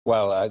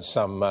Well,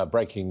 some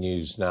breaking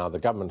news now. The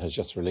government has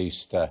just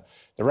released the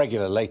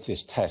regular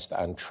latest test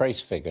and trace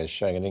figures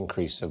showing an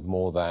increase of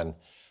more than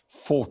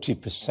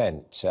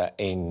 40%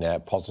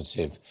 in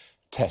positive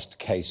test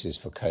cases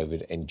for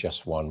COVID in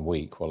just 1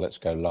 week. Well, let's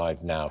go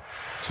live now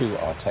to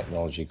our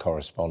technology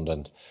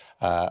correspondent,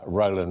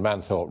 Roland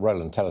Manthorpe.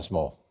 Roland, tell us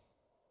more.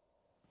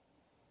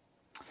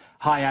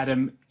 Hi,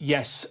 Adam.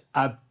 Yes,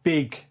 a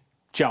big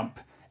jump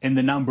in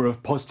the number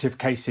of positive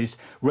cases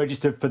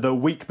registered for the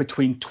week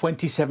between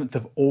 27th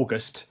of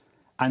August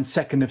and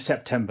 2nd of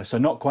September. So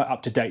not quite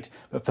up to date,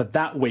 but for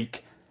that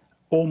week,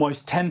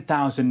 almost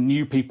 10,000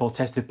 new people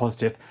tested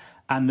positive.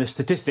 And the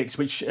statistics,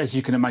 which, as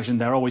you can imagine,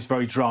 they're always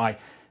very dry,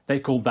 they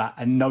called that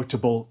a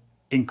notable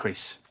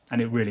increase.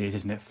 And it really is,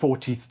 isn't it?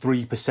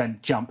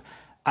 43% jump.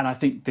 And I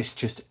think this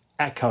just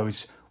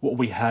echoes what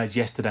we heard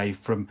yesterday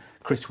from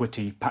Chris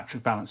Whitty,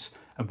 Patrick Vallance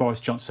and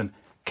Boris Johnson.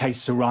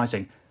 Cases are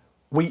rising.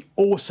 We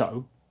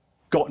also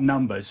got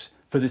numbers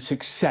for the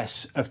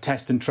success of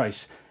test and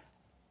trace.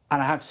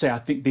 And I have to say, I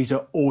think these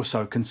are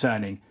also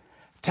concerning.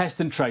 Test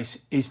and trace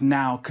is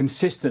now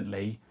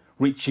consistently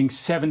reaching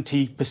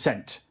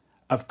 70%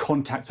 of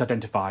contacts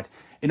identified.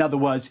 In other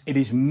words, it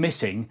is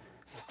missing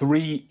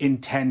 3 in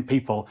 10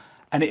 people,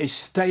 and it is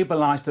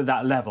stabilised at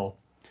that level.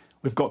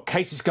 We've got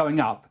cases going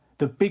up.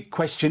 The big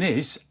question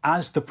is,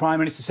 as the Prime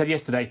Minister said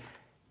yesterday,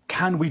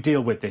 can we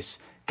deal with this?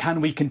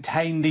 Can we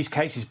contain these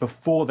cases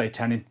before they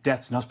turn into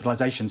deaths and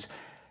hospitalisations?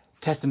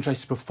 Test and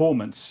trace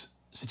performance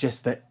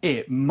suggests that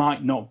it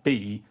might not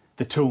be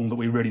the tool that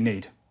we really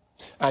need.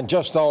 And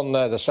just on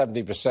the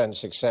 70%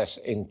 success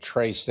in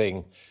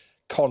tracing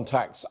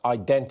contacts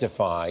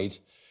identified,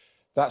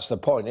 that's the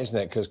point, isn't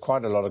it? Because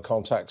quite a lot of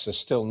contacts are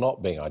still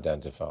not being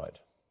identified.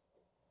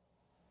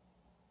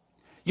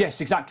 Yes,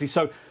 exactly.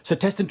 So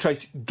test and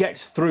trace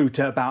gets through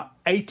to about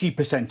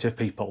 80% of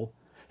people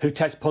who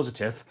test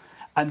positive,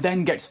 and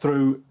then gets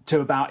through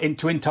to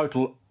in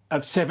total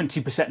of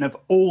 70% of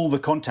all the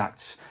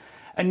contacts.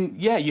 And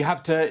yeah, you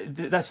have to,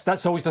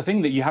 that's always the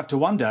thing that you have to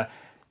wonder.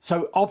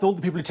 So of all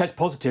the people who test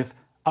positive,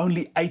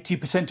 only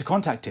 80% are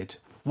contacted.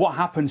 What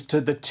happens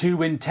to the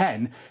 2 in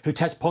 10 who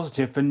test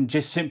positive and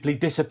just simply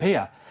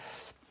disappear?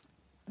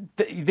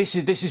 This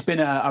has been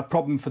a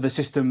problem for the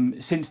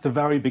system since the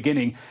very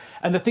beginning.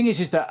 And the thing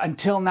is that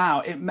until now,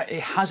 it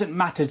hasn't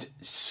mattered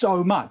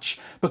so much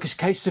because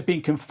cases have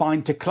been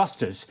confined to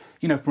clusters.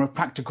 You know, from a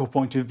practical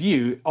point of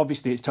view,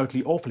 obviously it's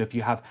totally awful if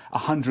you have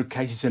 100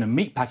 cases in a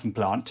meatpacking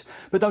plant,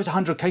 but those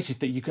 100 cases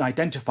that you can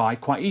identify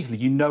quite easily,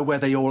 you know where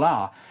they all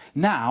are.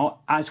 Now,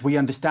 as we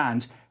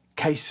understand,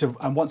 cases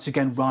are once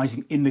again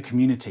rising in the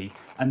community,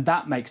 and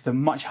that makes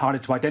them much harder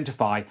to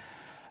identify.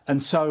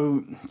 And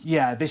so,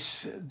 yeah,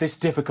 this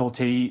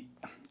difficulty,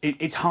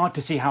 it's hard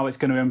to see how it's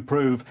going to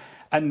improve.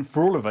 And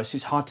for all of us,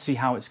 it's hard to see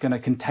how it's going to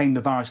contain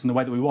the virus in the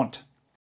way that we want.